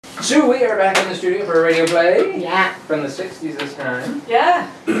So we are back in the studio for a radio play. Yeah. From the 60s this time. Yeah.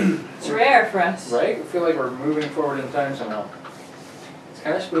 It's rare for us. Right? We feel like we're moving forward in time somehow. It's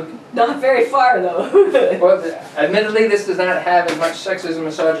kind of spooky. Not very far though. Well, admittedly, this does not have as much sexism,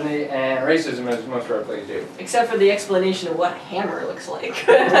 misogyny, and racism as most of our plays do. Except for the explanation of what hammer looks like.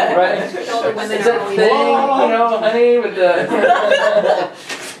 Right? All the women It's are that always thing, you know, honey, with the...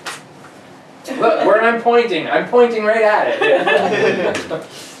 Look, where I'm pointing right at it.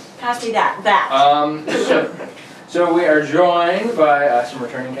 Pass me that. That. So we are joined by some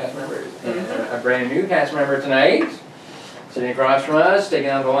returning cast members and a brand new cast member tonight. Sitting across from us,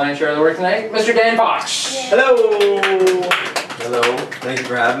 taking on the lion's share of the work tonight, Mr. Dan Fox. Yeah. Hello! Hello, thank you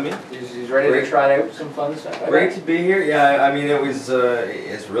for having me. He's ready to try out some fun stuff. Great to be here. Yeah, I mean it was,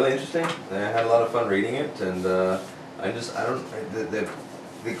 it's really interesting. I had a lot of fun reading it, and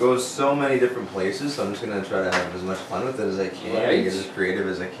it goes so many different places, so I'm just gonna try to have as much fun with it as I can, and get as creative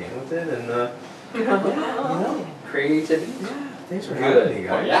as I can with it, and you know, creativity. Yeah, thanks for Good. having me,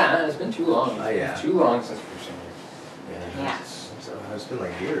 guys. Well, yeah, it's been too long. Yeah. Too long since we've seen you. Yeah. It's been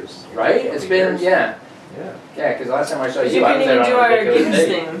like years. Right? It's been, years. yeah. Yeah. Yeah, because last time I saw You you, I was couldn't even out do on a our ridiculous Guinness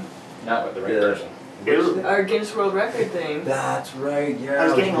date. thing. Not with the right Yeah. person. Our Guinness World Record thing. That's right, yeah. I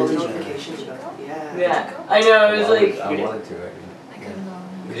was getting all the busy. notifications about it. Yeah. Yeah. I know, it was like... I wanted to, I didn't. I couldn't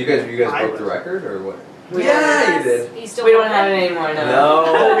go. Did you guys broke the record, or what? Yeah, you did. You still We don't want have it? it anymore now. No.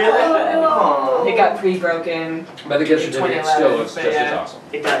 Oh, It got pre-broken. But the gift certificate 2011, still looks but just as yeah. awesome.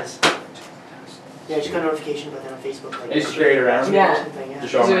 It does. Yeah, I just got a notification about that on Facebook. Like, They just carry it around? Yeah. Or something, To yeah.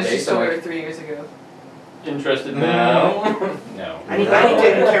 show Because it them was a just date, over like, 3 years ago. interested now? No. I need to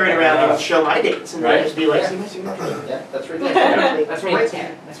carry it around and show my dates and Right. then just be like, Yeah. see my signature. Yeah, that's right. Yeah. That's me. Right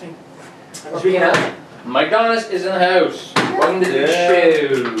there. That's me. Speaking of, Mike Donis is in the house. Welcome to the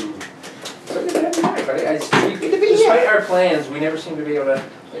show. So good to have you back, buddy. Despite our plans, we never seem to be able to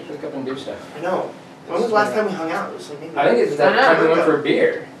like, pick up and do stuff. I know. When was the last time we hung out? It was like maybe. I think it's that time we went for a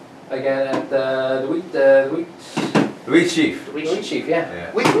beer. Like at the Wheat Chief. The Wheat week. Chief,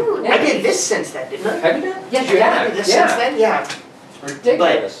 yeah. Yeah. I did this since then, didn't I? Have you done? Yes, you I have. did this since then? Yeah. It's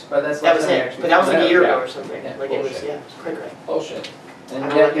ridiculous. But that's That was last time we it. actually But that was like a year yeah. ago or something. Yeah, Like it was, bullshit. yeah, it was quick, right? Bullshit. And I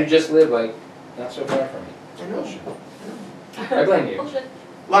don't yet like you it. just live like not so far from me. I know. Bullshit. I blame you.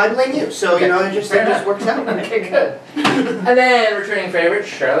 Well, I blame you, so you know, it just works out. Okay, good. And then returning favorite,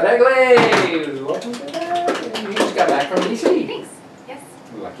 Charlotte Egley. Welcome to that. You just got back from DC. Thanks. Yes.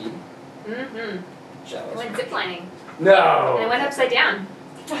 Lucky. Mm-hmm. I Jealous. went ziplining. No. And I went upside down.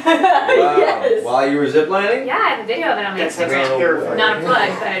 Yes. While you were ziplining? Yeah, I have a video of it on my That sounds Instagram. terrifying. Not a plug,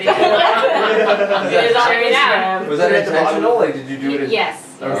 but I did. It is on Check it out. Instagram. Was that Put it at the bottom. intentional? Like, did you do it? Yes.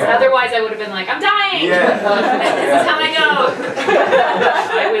 Okay. Otherwise, I would have been like, I'm dying. Yeah. This is how I go.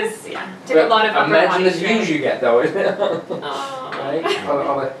 I was, took a lot of upper Imagine body the strength. views you get though. Right? Oh.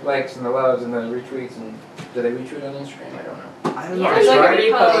 All the likes and the loves and the retweets and do they retweet on Instagram? I don't know. I don't know. Yeah, I There's like tried. a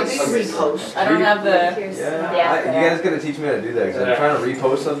repost. Repost. I don't have the... Here's Yeah, you guys gotta teach me how to do that because Yeah. I'm trying to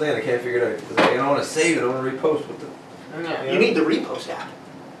repost something and I can't figure it out. 'Cause I don't want to save it, I want to repost. What the? Yeah. You need the repost app.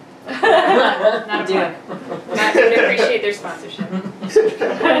 Not a Yeah. plug. I would appreciate their sponsorship.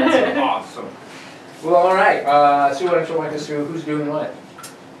 That's awesome. Well, all right. Sue, why don't you walk us through who's doing what?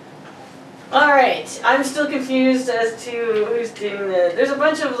 Alright, I'm still confused as to who's doing the... There's a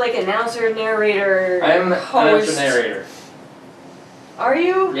bunch of like announcer, narrator, I'm host. the narrator. Are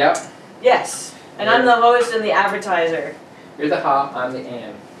you? Yep. Yes. And I'm the host and the advertiser. You're the ha, I'm the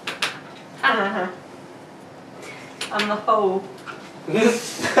am. I'm the ho.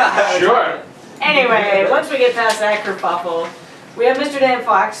 Sure. Anyway, once we get past that kerfuffle, we have Mr. Dan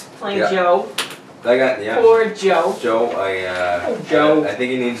Fox playing Yeah. Joe. I got Poor Joe. Joe, Joe. I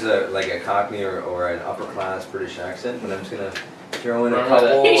think he needs like a Cockney or an upper class British accent, but I'm just gonna throw in a Run with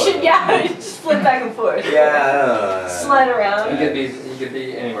couple. He should, just flip back and forth. Yeah. Slide around. He could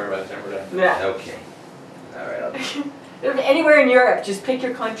be anywhere by the time we're done. Yeah. Okay. All right. Anywhere in Europe, just pick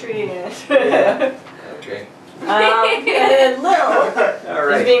your country and... Yeah. Okay. And then Lil All is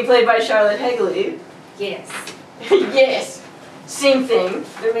right. being played by Charlotte Egley. Yes. Yes. Same thing.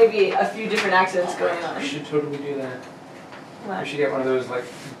 There may be a few different accents going We on. should totally do that. We What? should get one of those like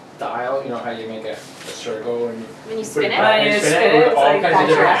dial, you know how you make a circle and When you put spin it it. back and you spin spin it it, with it's all like kinds of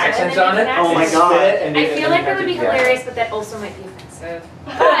different backtrack. accents And on then it. you Oh my and spin God. it and I do- feel and like you that have would be to- yeah. hilarious, but that also might be offensive.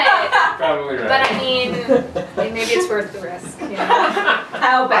 But, Probably right. but I mean, maybe it's worth the risk. You know?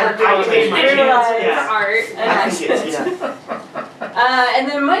 How bad I would take my chance, realize. yeah. For art. And I think it's, yeah. And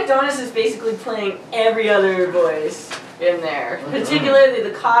then Mike Donis is basically playing every other voice in there, particularly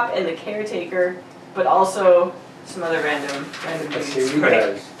the cop and the caretaker, but also some other random Let's see dudes what he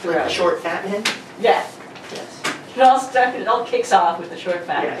does. Like a short fat man? Yeah. Yes. It all kicks off with the short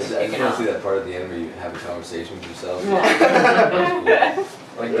fact. Yes. that's I just kicking want to see off. that part at the end where you have a conversation with yourself. Yeah.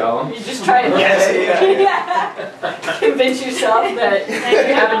 Like Gollum? You just try to yeah. Convince yourself that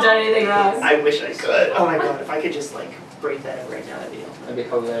you haven't done anything wrong. I wish I could. Oh my god, if I could just like break that up right now, that'd be awesome. That'd be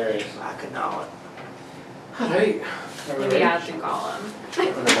hilarious. I could not. Alright. Maybe add the golem.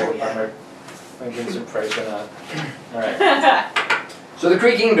 Oh, yeah. I'm getting some price on that. Alright. So the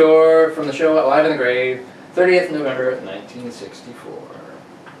creaking door from the show Live in the Grave, 30th November 1964.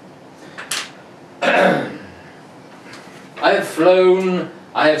 I have flown,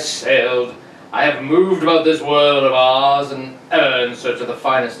 I have sailed, I have moved about this world of ours and ever in search of the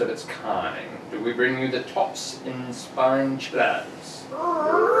finest of its kind. We bring you the tops in spine chillers.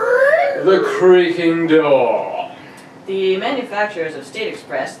 The creaking door. The manufacturers of State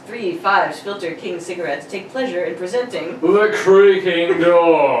Express 3-5's Filter King cigarettes take pleasure in presenting The creaking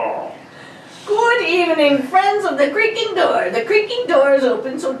door. Good evening, friends of the creaking door. The creaking door is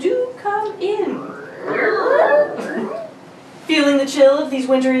open, so do come in. Feeling the chill of these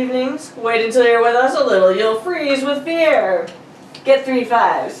winter evenings? Wait until you're with us a little. You'll freeze with fear. Get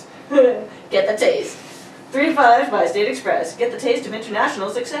 3-5s. Get the taste. 3-5s by State Express. Get the taste of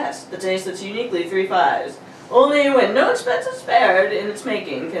international success. The taste that's uniquely 3-5s. Only when no expense is spared in its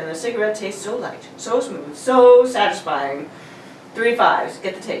making can the cigarette taste so light, so smooth, so satisfying. 3-5s.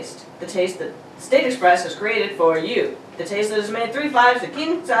 Get the taste. The taste that State Express has created for you. The taste that has made 3-5s the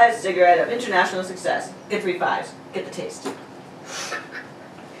king-size cigarette of international success. Get 3-5s. Get the taste.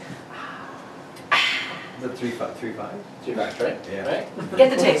 The 3-5? 2 facts, right? Yeah. Right? Get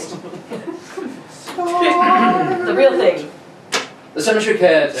the taste. The real thing. The cemetery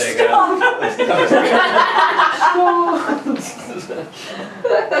caretaker.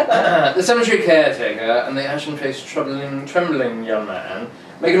 The cemetery caretaker and the ashen-faced, trembling young man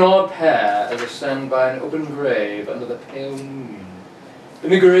make an odd pair as they stand by an open grave under the pale moon. In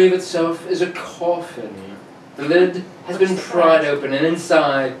the grave itself is a coffin. The lid has been pried open, and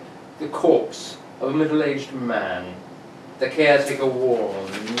inside, the corpse of a middle-aged man. The caretaker warns.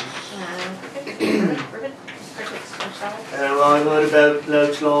 Well, I heard about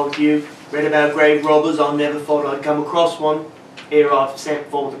blokes like you. Read about grave robbers. I never thought I'd come across one. Here I've sent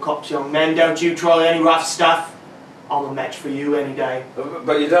for the cops, young man. Don't you try any rough stuff. I'm a match for you any day.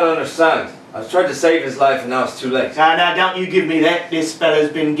 But you don't understand. I've tried to save his life and now it's too late. Now, don't you give me that. This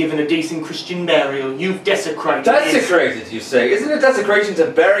fella's been given a decent Christian burial. You've desecrated his... Desecrated, you say? Isn't it desecration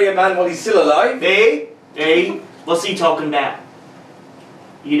to bury a man while he's still alive? Eh? What's he talking about?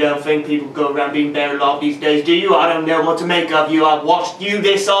 You don't think people go around being buried a lot these days, do you? I don't know what to make of you. I watched you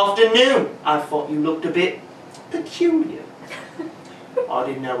this afternoon. I thought you looked a bit peculiar. I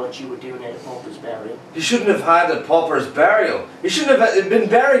didn't know what you were doing at a pauper's burial. You shouldn't have had a pauper's burial. You shouldn't have been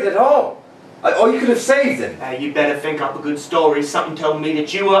buried at all. Or you could have saved him. You better think up a good story. Something told me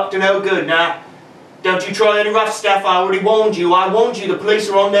that you were up to no good. Now, don't you try any rough stuff. I already warned you. The police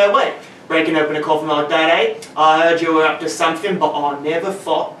are on their way. Breaking open a coffin like that, eh? I heard you were up to something, but I never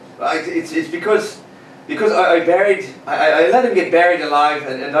thought. It's because I let him get buried alive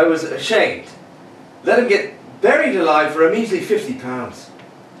and I was ashamed. Let him get buried alive for a measly £50.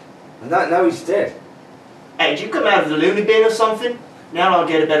 And now he's dead. Hey, did you come out of the loony bin or something? Now I'll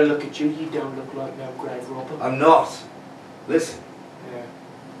get a better look at you. You don't look like no grave robber. I'm not. Listen. Yeah.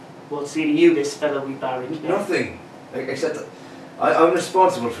 What's he to you, this fellow we buried today? Nothing. Except that I'm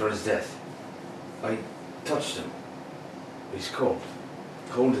responsible for his death. I touched him. He's cold.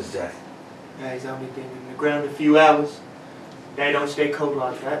 Cold as death. Yeah, he's only been in the ground a few hours. They don't stay cold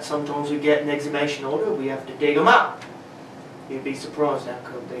like that. Sometimes we get an exhumation order, we have to dig them up. You'd be surprised how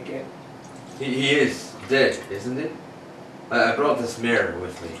cold they get. He is dead, isn't he? I brought this mirror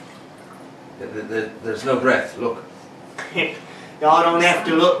with me. There's no breath. Look. I don't have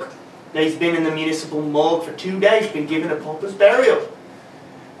to look. He's been in the municipal morgue for 2 days, been given a pauper's burial.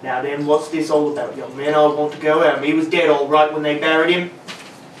 Now then, what's this all about, young man? I want to go home. He was dead all right when they buried him.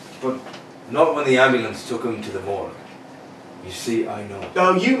 But not when the ambulance took him to the morgue. You see, I know.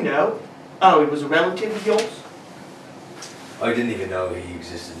 Oh, you know? Oh, he was a relative of yours? I didn't even know he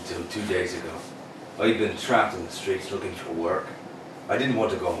existed until 2 days ago. I'd been trapped in the streets looking for work. I didn't want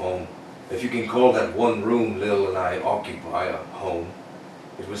to go home. If you can call that one room Lil and I occupy a home.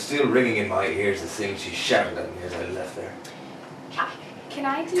 It was still ringing in my ears the things she shouted at me as I left there. Can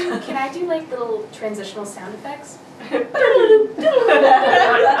I do like little transitional sound effects? Okay.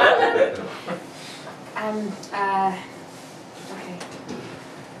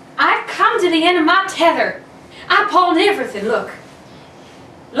 I've come to the end of my tether. I pawned everything, look.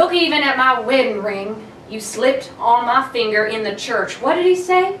 Look even at my wedding ring. You slipped on my finger in the church. What did he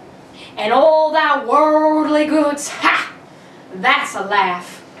say? and all thy worldly goods. Ha! That's a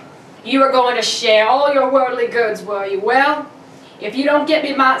laugh. You were going to share all your worldly goods, were you? Well, if you don't get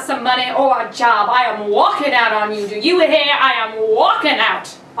me some money or a job, I am walking out on you. Do you hear? I am walking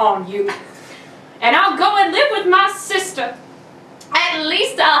out on you. And I'll go and live with my sister. At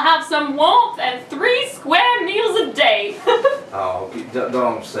least I'll have some warmth and 3 square meals a day. Oh,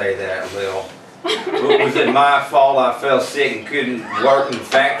 don't say that, Lil. Was it my fault I fell sick and couldn't work in the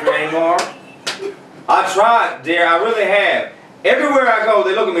factory anymore? I tried, dear, I really have. Everywhere I go,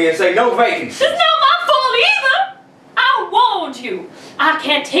 they look at me and say, no vacancies. It's not my fault either. I warned you. I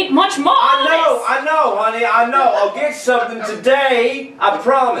can't take much more of this. I know, honey, I know. I'll get something today, I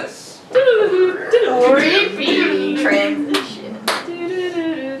promise. Creepy transition.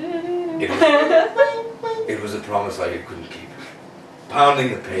 It was a promise I couldn't keep.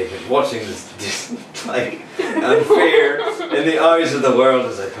 Pounding the pavement, watching this dislike and fear in the eyes of the world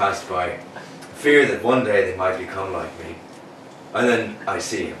as I passed by. Fear that one day they might become like me. And then I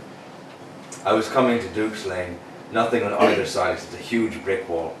see him. I was coming to Duke's Lane, nothing on either side except a huge brick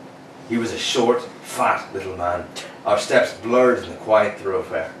wall. He was a short, fat little man. Our steps blurred in the quiet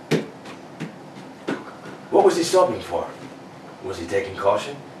thoroughfare. What was he stopping for? Was he taking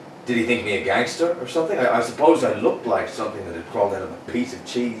caution? Did he think me a gangster or something? I suppose I looked like something that had crawled out of a piece of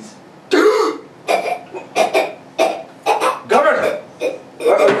cheese. Governor!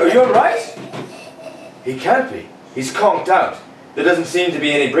 Are you alright? He can't be. He's conked out. There doesn't seem to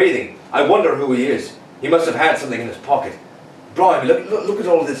be any breathing. I wonder who he is. He must have had something in his pocket. Blimey, look at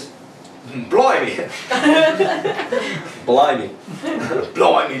all this. Blimey! Blimey.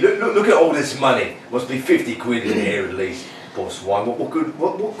 Blimey, look at all this money. Must be 50 quid in here at least. Poor swine, what good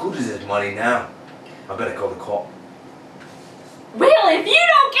is this money now? I better call the cop. Well, if you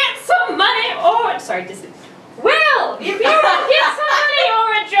don't get some money or... Sorry, well, if you don't get some money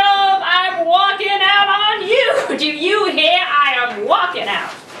or a job, I'm walking out on you. Do you hear? I am walking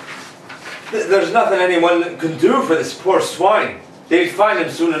out. There's nothing anyone can do for this poor swine. They'd find him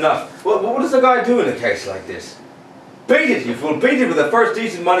soon enough. What does a guy do in a case like this? Beat it, you fool. Beat it with the first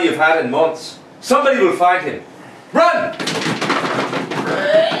decent money you've had in months. Somebody will find him. Run!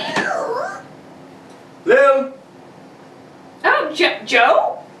 Lil! Oh,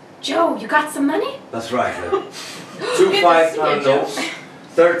 Joe? Joe, you got some money? That's right, Lil. 2 £5 notes,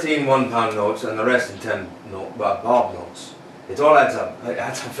 13 £1 notes, and the rest in 10 bob notes. It all adds up. It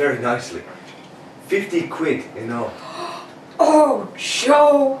adds up very nicely. 50 quid in all. Oh,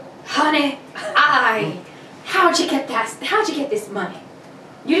 Joe, honey, how'd you get that? How'd you get this money?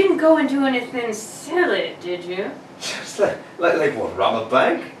 You didn't go and do anything silly, did you? Just like what, rob a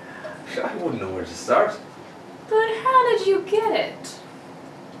bank? I wouldn't know where to start. But how did you get it?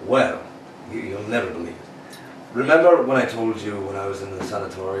 Well, you'll never believe it. Remember when I told you when I was in the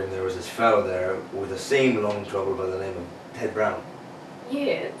sanatorium there was this fellow there with the same lung trouble by the name of Ted Brown?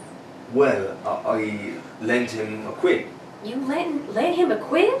 Yes. Well, I lent him a quid. You lent him a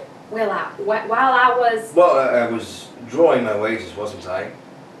quid? Well, while I was... Well, I was drawing my wages, wasn't I?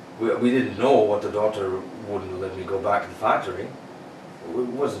 We didn't know what the doctor wouldn't let me go back to the factory. It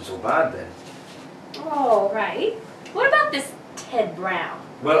wasn't so bad then. All right. What about this Ted Brown?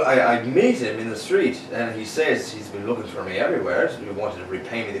 Well, I meet him in the street, and he says he's been looking for me everywhere, so he wanted to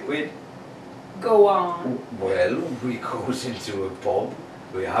repay me the quid. Go on. Well, we goes into a pub,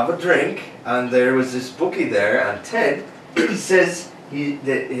 we have a drink, and there was this bookie there, and Ted, he says he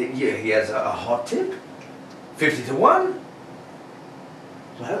has a hot tip, 50 to 1.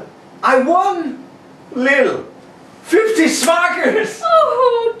 Well, I won, Lil, 50 smackers!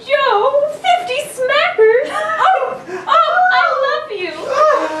 Oh, Joe, 50 smackers! Oh, I love you!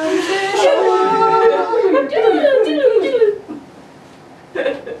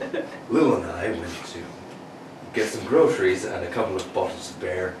 Lil and I went to get some groceries and a couple of bottles of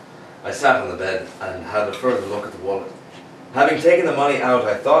beer. I sat on the bed and had a further look at the wallet. Having taken the money out,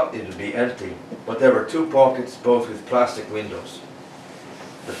 I thought it would be empty, but there were 2 pockets, both with plastic windows.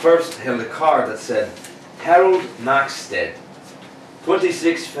 The first held a card that said, Harold Maxted,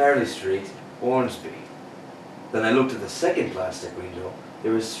 26 Fairley Street, Ormsby. Then I looked at the second plastic window.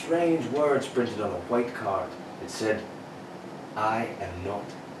 There were strange words printed on a white card. It said, I am not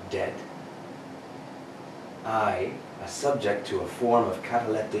dead. I, a subject to a form of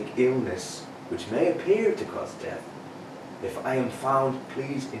cataleptic illness which may appear to cause death. If I am found,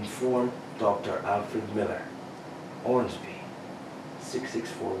 please inform Dr. Alfred Miller, Ormsby,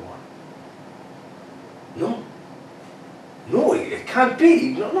 6641. No, it can't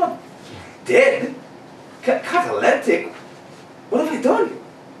be. No, not dead. Cataleptic? What have I done?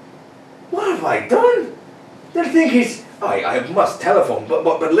 What have I done? They'll think he's I must telephone, but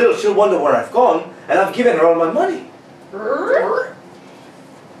Lil, she'll wonder where I've gone, and I've given her all my money.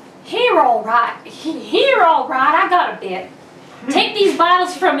 Here, all right. Here, all right. I got a bit. Take these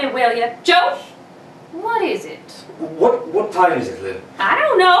bottles from me, will you? Joe, what is it? What time is it, Lil? I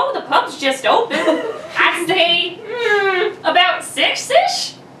don't know. The pub's just open. I'd say about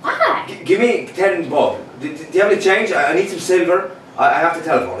 6-ish. Why? Give me 10 bob. Do you have any change? I need some silver. I have to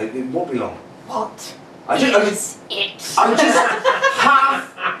telephone. It won't be long. What I is it? I just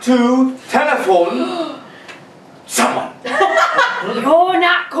have to telephone someone. You're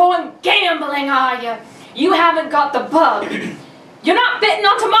not going gambling, are you? You haven't got the bug. You're not betting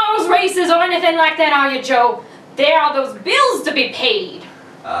on tomorrow's races or anything like that, are you, Joe? There are those bills to be paid.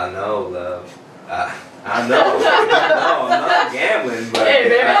 I know, love. I know. No, I'm not gambling, but Hey,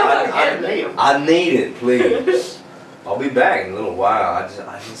 baby, I'm I need it, please. I'll be back in a little while. I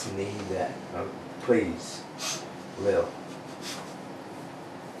just need that. Please, Lil.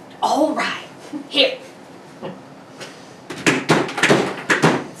 All right. Here.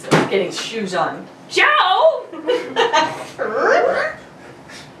 So getting shoes on. Joe!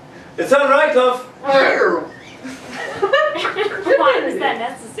 It's all right, love. Why was that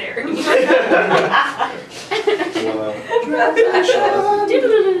necessary?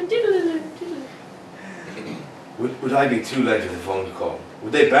 Would I be too late for the phone call?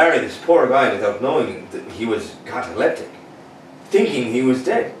 Would they bury this poor guy without knowing that he was cataleptic? Thinking he was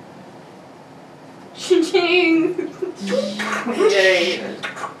dead? Ching.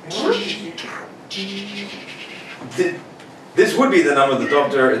 This would be the number of the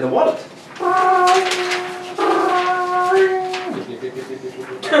doctor in the wallet.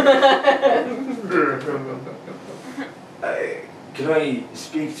 Can I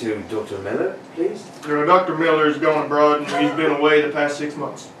speak to Dr. Miller, please? Dr. Miller's gone abroad and he's been away the past 6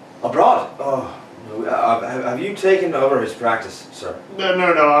 months. Abroad? Oh, no. Have you taken over his practice, sir? No,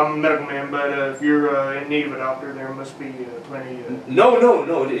 I'm a medical man, but if you're in need of a doctor, there must be plenty. No,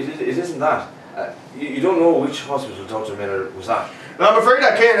 it isn't that. You don't know which hospital Dr. Miller was at. I'm afraid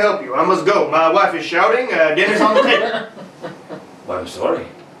I can't help you. I must go. My wife is shouting, dinner's on the table. Well, I'm sorry.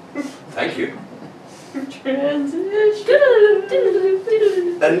 Thank you.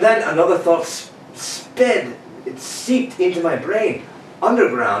 And then another thought sped. It seeped into my brain.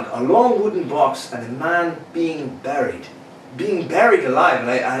 Underground, a long wooden box and a man being buried alive,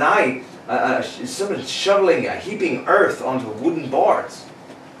 and someone shoveling, heaping earth onto wooden boards.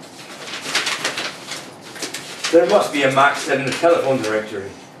 There must be a Max in the telephone directory.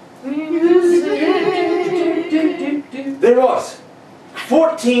 There was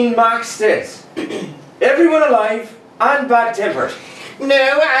 14 Max Steads. Everyone alive and bad-tempered. No,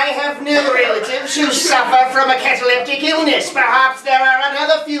 I have no relatives who suffer from a cataleptic illness. Perhaps there are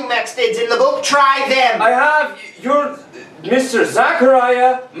another few Maxteds in the book. Try them. I have. You're Mr.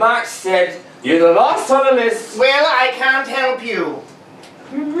 Zachariah Maxted. You're the last on the list. Well, I can't help you.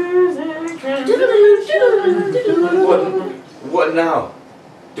 What now?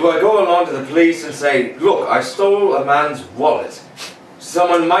 Do I go along to the police and say, look, I stole a man's wallet.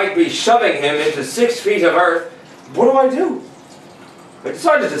 Someone might be shoving him into 6 feet of earth. What do? I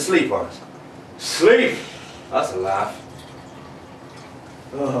decided to sleep on it. Sleep? That's a laugh.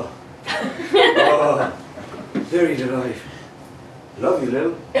 Oh. Buried alive. Love you,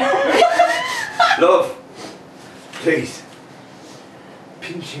 Lil. Love. Please.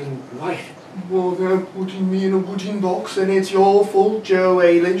 Pinching light. Well, they're putting me in a wooden box and it's your fault, Joe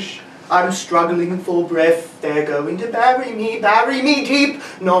Ailish. I'm struggling for breath. They're going to bury me deep.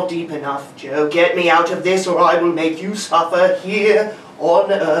 Not deep enough, Joe. Get me out of this or I will make you suffer here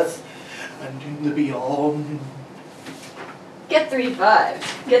on earth and in the beyond. Get 3 5s.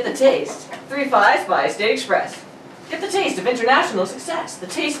 Get the taste. 3 5s by State Express. Get the taste of international success. The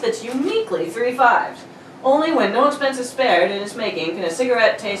taste that's uniquely 3 5s. Only when no expense is spared in its making can a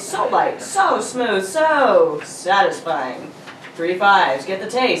cigarette taste so light, so smooth, so satisfying. 3 5s. Get the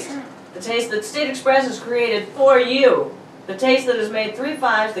taste. The taste that State Express has created for you. The taste that has made 3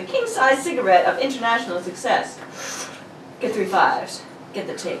 5s the king-size cigarette of international success. Get 3 5s. Get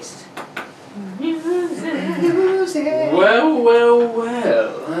the taste. Well,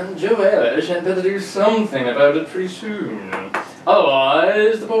 I'm Joe Ailish and better do something about it pretty soon.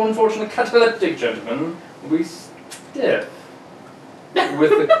 Otherwise, the poor unfortunate cataleptic gentleman will be stiff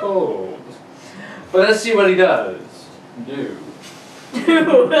with the cold. But let's see what he does do.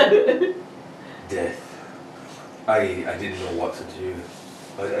 Death. I didn't know what to do.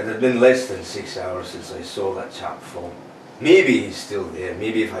 It had been less than 6 hours since I saw that chap fall. Maybe he's still there.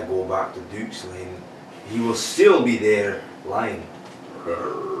 Maybe if I go back to Duke's Lane, he will still be there, lying.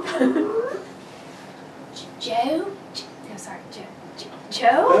 Joe? sorry,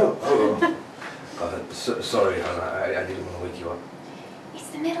 Joe? Sorry, hon, I didn't want to wake you up. It's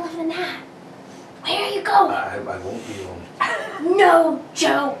the middle of the night. Where are you going? I won't be long. No,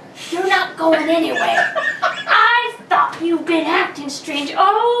 Joe, you're not going anywhere. I thought you'd been acting strange.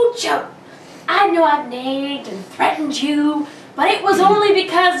 Oh, Joe, I know I've nagged and threatened you, but it was only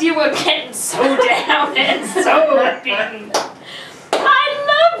because you were getting so down and so happy. I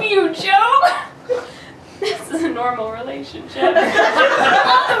love you, Joe. This is a normal relationship.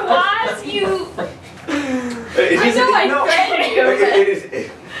 Otherwise, you... I threatened you.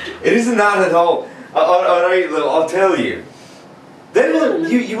 It isn't that at all. All right, Lil, I'll tell you. Then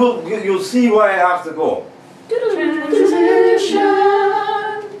you'll see why I have to go.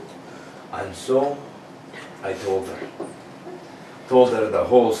 And so I told her. Told her the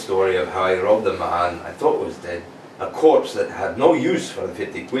whole story of how I robbed a man I thought was dead, a corpse that had no use for the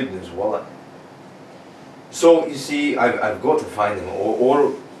 50 quid in his wallet. So you see, I've got to find him,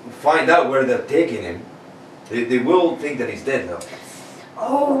 or find out where they're taking him. They will think that he's dead now.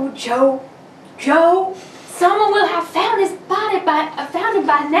 Oh, Joe, someone will have found his body found him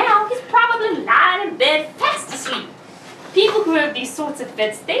by now. He's probably lying in bed fast asleep. People who have these sorts of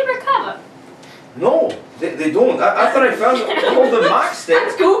fits, they recover. No, they don't. After I found all the Max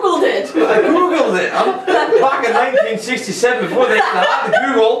things, I googled it. I googled it. Back in 1967, before they had the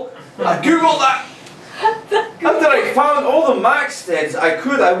Google, I googled that. After I found all the Max steads I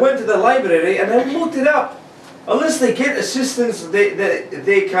went to the library and I looked it up. Unless they get assistance,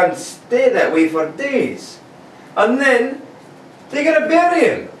 they can stay that way for days. And then, they're gonna bury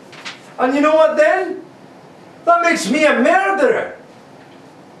him. And you know what then? That makes me a murderer.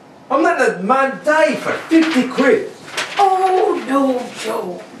 I'm letting a man die for 50 quid. Oh, no,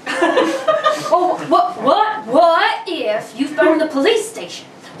 Joe. Oh, what if you phone the police station?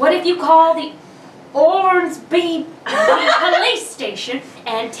 What if you call the Ormsby police station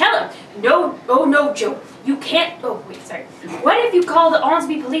and tell them, no, oh no, Joe, you can't, oh wait, sorry. What if you call the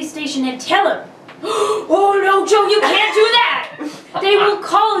Ormsby police station and tell them, oh no, Joe, you can't do that. They will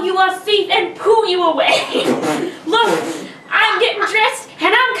call you a thief and pull you away. Look, I'm getting dressed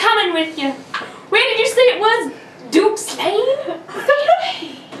and I'm coming with you. Where did you say it was? Duke's Lane?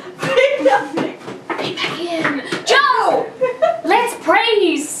 Fade back in. Joe, let's pray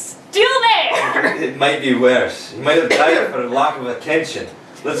he's still there. It might be worse. He might have died for lack of attention.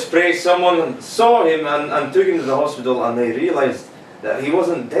 Let's pray someone saw him and took him to the hospital and they realized that he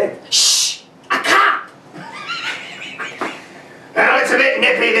wasn't dead. Shh! A cop! Well, it's a bit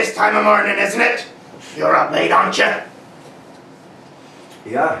nippy this time of morning, isn't it? You're up late, aren't you?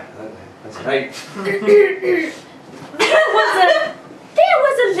 Yeah, that's right. There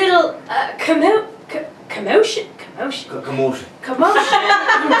was a little commotion in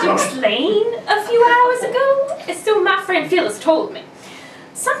Duke's Lane a few hours ago. So my friend Phyllis told me.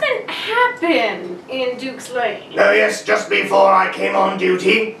 Something happened in Duke's Lane. Oh yes, just before I came on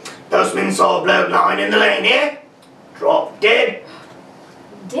duty, postman saw a bloke lying in the lane here. Dropped dead.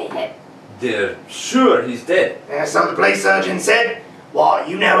 Dead? They're sure he's dead. So the police surgeon said. What,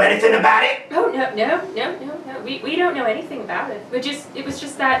 you know anything about it? Oh, no. We don't know anything about it. It was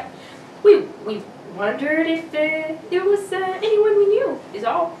just that we wondered if there was anyone we knew, is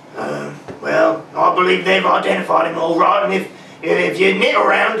all. Well, I believe they've identified him all right, and if you nip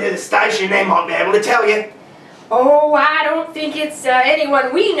around to the station, they might be able to tell you. Oh, I don't think it's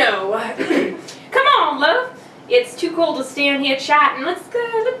anyone we know. Come on, love. It's too cold to stand here chatting. Let's go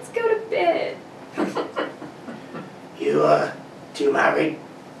to bed. You, two married?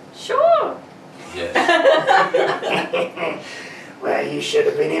 Sure. Yes. Well, you should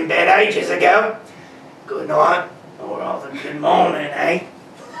have been in bed ages ago. Good night, or rather good morning, eh?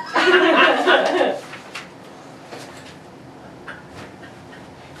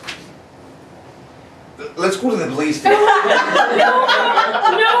 Let's go to the police station. No.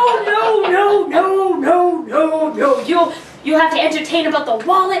 You'll have to entertain about the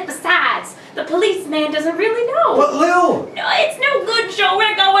wallet. Besides, the policeman doesn't really know. But Lil! No, it's no good, Joe.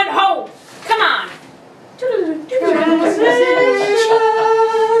 We're going home. Come on.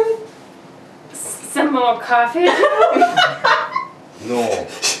 Some more coffee? No.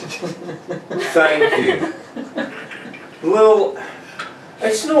 Thank you. Lil,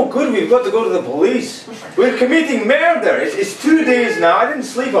 it's no good. We've got to go to the police. We're committing murder. It's 2 days now. I didn't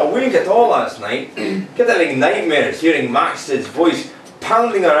sleep a wink at all last night. Get having nightmares hearing Max's voice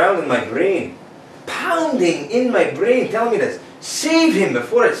pounding around in my brain. Pounding in my brain, telling me to save him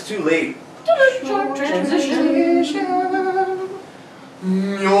before it's too late.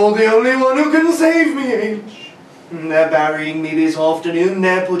 You're the only one who can save me, H. They're burying me this afternoon,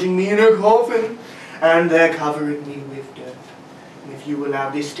 they're putting me in a coffin, and they're covering me with dirt. if you allow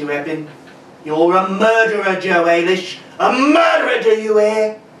this to happen. You're a murderer, Joe Ailish. A murderer, do you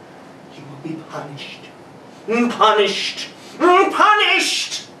hear? You will be punished. Punished.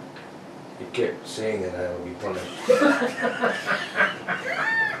 Punished! You kept saying that I will be punished.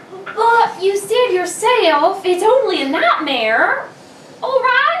 But you said yourself it's only a nightmare.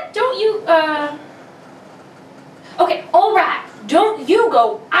 Alright, don't you, Okay, alright, don't you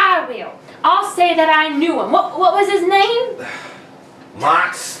go, I will. I'll say that I knew him. What was his name?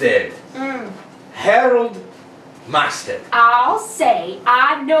 Maxted. Harold Maxted. I'll say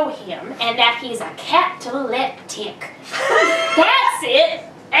I know him and that he's a cataleptic. That's it.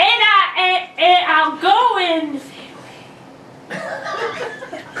 And I'll go in.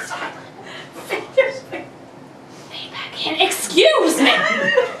 Excuse me.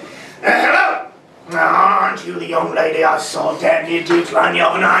 Hello! Aren't you the young lady I saw down near Duke's Line the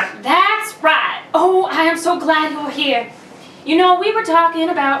other night? That's right. Oh, I am so glad you're here. You know, we were talking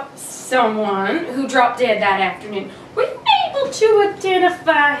about someone who dropped dead that afternoon. Were you able to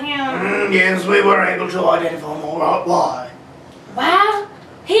identify him? Yes, we were able to identify him all right. Why? Well,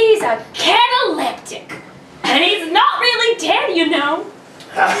 he's a cataleptic. And he's not really dead, you know.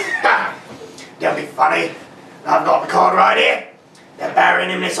 Don't be funny. I've got the card right here. They're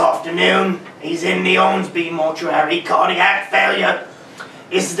burying him this afternoon. He's in the Owensby mortuary, cardiac failure.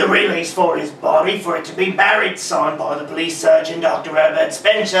 This is the release for his body for it to be buried, signed by the police surgeon, Dr. Herbert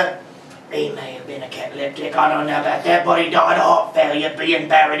Spencer. He may have been a cataleptic, I don't know about that, but he died of heart failure being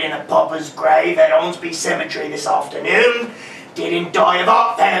buried in a pauper's grave at Owensby Cemetery this afternoon. Didn't die of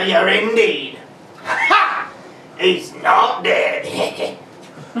heart failure, indeed. Ha! He's not dead.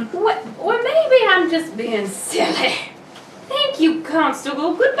 Well, maybe I'm just being silly. Thank you,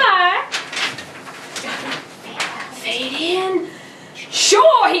 Constable. Goodbye. Fade in.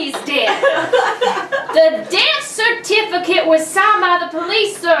 Sure, he's dead. The death certificate was signed by the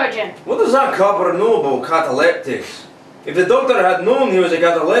police surgeon. What does that copper know about cataleptics? If the doctor had known he was a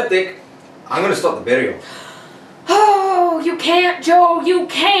cataleptic, I'm going to stop the burial. Oh, you can't, Joe, you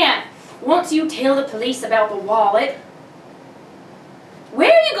can't. Once you tell the police about the wallet. Where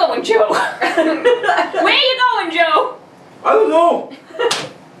are you going, Joe? Where are you going, Joe? I don't know.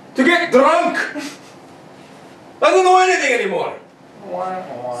 To get drunk. I don't know anything anymore.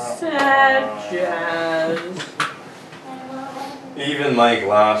 Sad jazz. Even my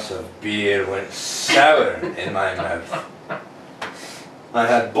glass of beer went sour in my mouth. I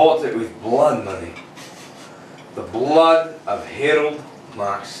had bought it with blood money. The blood of Harold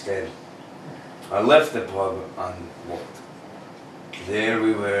Maxted. I left the pub and walked. There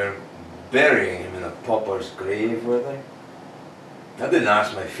we were, burying him in a pauper's grave, were they? I didn't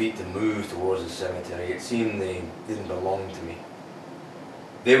ask my feet to move towards the cemetery. It seemed they didn't belong to me.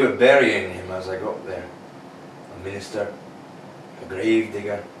 They were burying him as I got there. A minister, a grave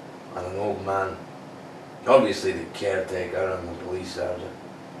digger, and an old man. Obviously the caretaker and the police sergeant.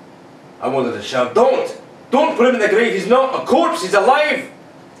 I wanted to shout, "Don't! Don't put him in the grave! He's not a corpse! He's alive!"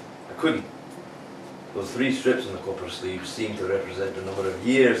 I couldn't. Those 3 strips on the copper sleeve seemed to represent the number of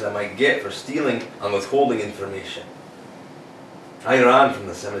years I might get for stealing and withholding information. I ran from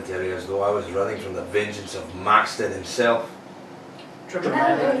the cemetery as though I was running from the vengeance of Maxted himself.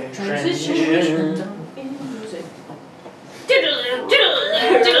 Dramatic transition. Music.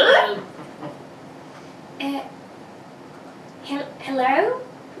 Hello?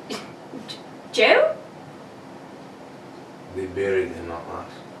 Joe? They buried him at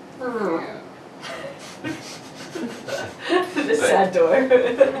last. The sad door.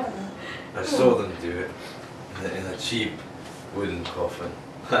 I saw them do it in a cheap wooden coffin.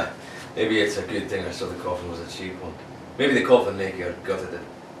 Maybe it's a good thing I saw the coffin was a cheap one. Maybe the coffin maker gutted it.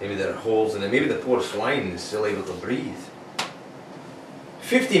 Maybe there are holes in it. Maybe the poor swine is still able to breathe.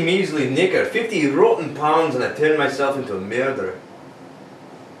 50 measly knicker, 50 rotten pounds, and I turned myself into a murderer.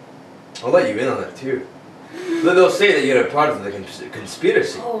 I'll let you in on it too. They'll say that you're a part of the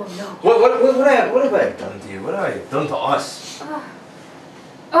conspiracy. Oh no. What have I done to you? What have I done to us?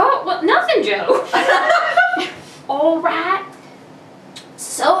 Oh, well, nothing, Joe. All right.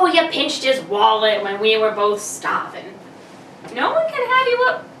 So you pinched his wallet when we were both starving. No one can have you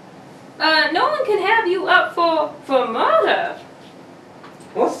up. No one can have you up for murder.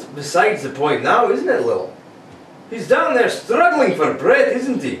 What's besides the point now, isn't it, Lil? He's down there struggling for bread,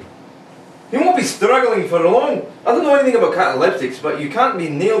 isn't he? He won't be struggling for long. I don't know anything about cataleptics, but you can't be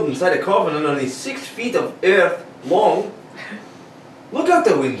nailed inside a coffin underneath 6 feet of earth long. Look out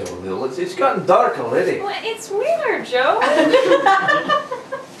the window, Lil. It's gotten dark already. Well, it's winter, Joe.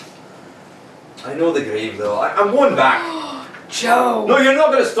 I know the grave, Lil. I'm going back. Joe. No, you're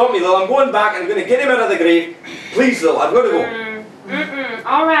not going to stop me, Lil. I'm going back and I'm going to get him out of the grave. Please, Lil, I've got to go.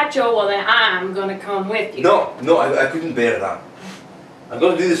 All right, Joe. Well, then I'm gonna come with you. No, I couldn't bear that. I'm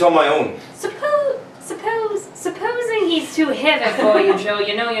going to do this on my own. Supposing he's too heavy for you, Joe.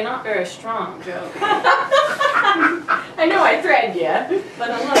 You know you're not very strong, Joe. I know I threatened you,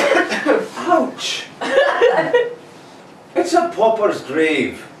 but I love it. Ouch! It's a pauper's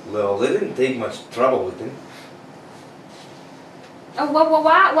grave, Lil. They didn't take much trouble with him. Oh, well,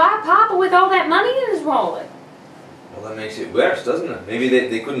 why Papa with all that money in his wallet? Well, that makes it worse, doesn't it? Maybe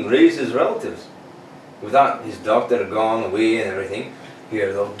they couldn't raise his relatives. Without his doctor gone away and everything.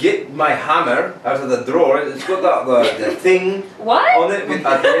 Here, they'll get my hammer out of the drawer. It's got the thing What? on it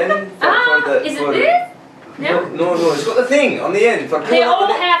at the end. Is it this? No. No, it's got the thing on the end. For They all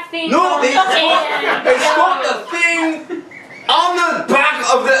have things No, on the end. it's got the thing on the back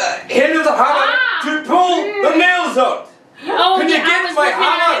of the end of the hammer to pull the nails out. Oh, Can you yeah, I get was my looking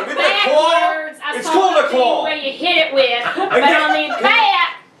at hammer it with the claw? backwards. I It's saw called the a claw. thing where you hit it with, but get- on the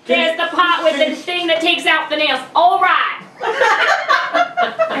back, there's the part with the thing that takes out the nails. All right.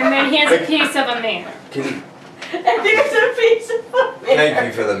 And then here's a piece of a mirror. Can, And there's a piece of me. thank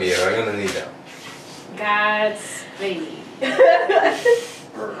you for the mirror. I'm gonna need that. Godspeed.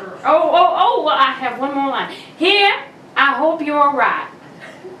 Oh, well, I have one more line. Here, I hope you're all right.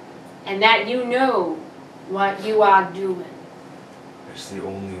 And that you know what you are doing. It's the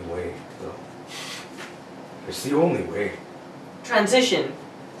only way, though. It's the only way. Transition.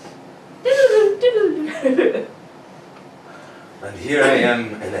 And here I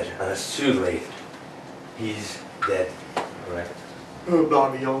am in it, and it's too late. He's dead, correct? Oh,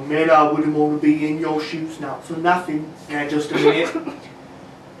 blimey, young man, I wouldn't want to be in your shoes, not for nothing. Now, just a minute.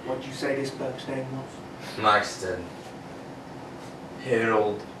 What'd you say this bloke's name was? Maxted.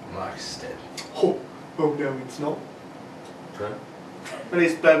 Harold Maxted. Oh no, it's not. Huh? Well,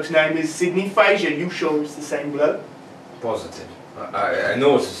 this bloke's name is Sidney Fraser. You sure it's the same bloke? Positive. I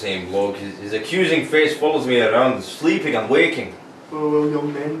know it's the same bloke. His accusing face follows me around, sleeping and waking. Oh, well,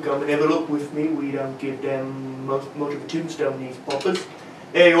 young man, come and have a look with me. We don't give them much of a tombstone, these poppers.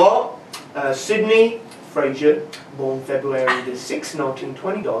 There you are. Sidney Fraser, born February the 6th,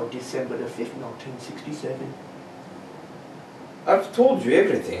 1920, died December the 5th, 1967. I've told you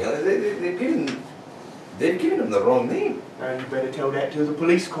everything. They've given him the wrong name. Now, you better tell that to the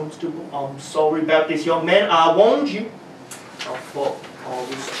police constable. I'm sorry about this, young man. I warned you. I thought I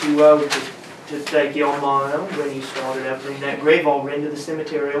was too old to take you on my own. When you started opening that grave, I ran to the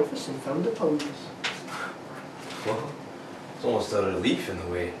cemetery office and phoned the police. Well, it's almost a relief in a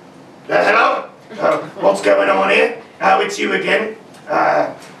way. Hello? What's going on here? Oh, it's you again.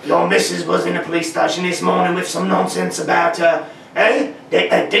 Your missus was in the police station this morning with some nonsense about,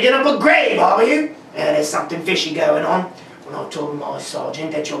 digging up a grave, are you? There's something fishy going on. When I told my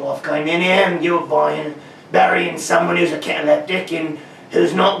sergeant that your wife came in here and you were burying someone who's a cataleptic and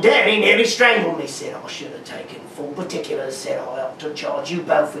who's not dead, he nearly strangled me. Said I should have taken full particulars. Said I ought to charge you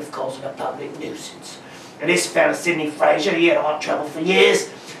both with causing a public nuisance. And this fella, Sidney Fraser, he had heart trouble for years.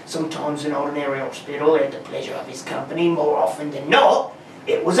 Sometimes in ordinary hospital, he had the pleasure of his company. More often than not,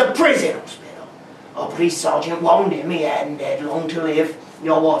 it was a prison hospital. Our police sergeant warned him he hadn't had long to live.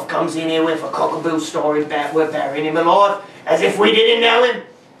 Your wife comes in here with a cockaboo story about we're burying him alive, as if we didn't know him.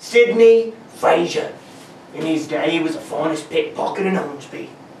 Sidney Fraser. In his day, he was the finest pickpocket in Hornsby.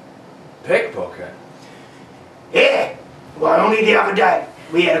 Pickpocket? Yeah, well, only the other day.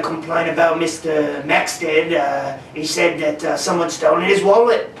 We had a complaint about Mr. Maxted. He said that someone'd stolen his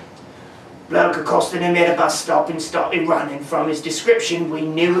wallet. Bloke accosted him at a bus stop and started running. From his description, we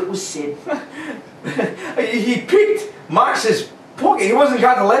knew it was Sid. He picked Max's pocket. He wasn't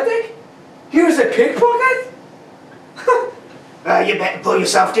cataleptic? He was a pickpocket? You better pull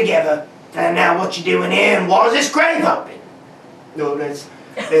yourself together. And now what you doing here, and why is this grave open? No, that's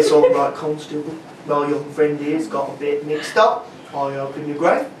all right, Constable. My young friend here's got a bit mixed up. I opened the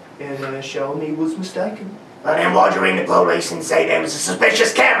grave, and showed he was mistaken. Well, then why'd you ring the police and say there was a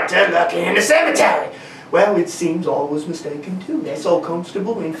suspicious character lurking in the cemetery? Well, it seems I was mistaken too. That's all,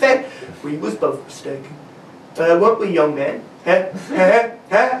 Constable. In fact, we was both mistaken. Weren't we, young man?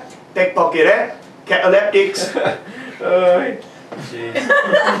 Pickpocket, eh? Cataleptics.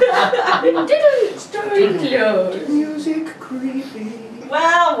 Story closed. Music creepy.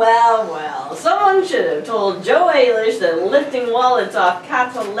 Well. Someone should have told Joe Ailish that lifting wallets off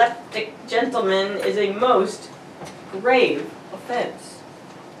cataleptic gentlemen is a most grave offense.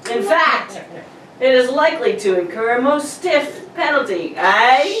 In fact, it is likely to incur a most stiff penalty.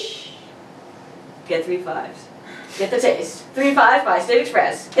 Get 3 5s. Get the taste. 3 5 by State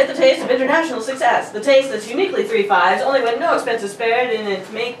Express. Get the taste of international success. The taste that's uniquely 3 5s, only with no expenses spared in its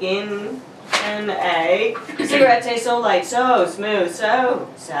making. And a cigarette tastes so light, so smooth, so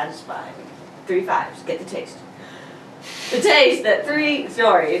satisfying. 3 5s. Get the taste. The taste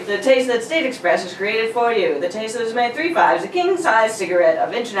that State Express has created for you. The taste that has made 3 5s a king-size cigarette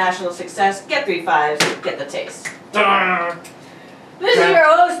of international success. Get 3 5s. Get the taste. This is your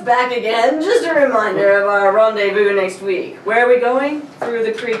host back again. Just a reminder of our rendezvous next week. Where are we going? Through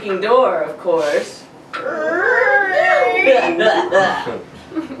the creaking door, of course.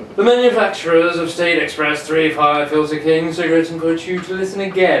 The manufacturers of State Express 3-5 Filter King cigarettes invite you to listen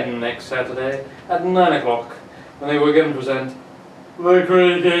again next Saturday at 9 o'clock when they will again present The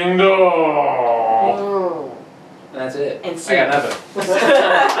Creaking Door. Oh. That's it. And I got nothing.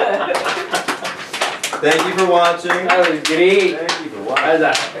 Thank you for watching. That was great. Thank you for watching.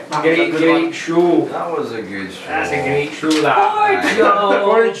 That's a great show. That was a good show. That's a great show, that. Poor Joe.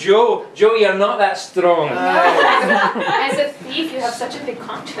 Poor Joe. Joe, you're not that strong. As a thief, you have such a big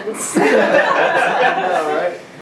conscience. All right.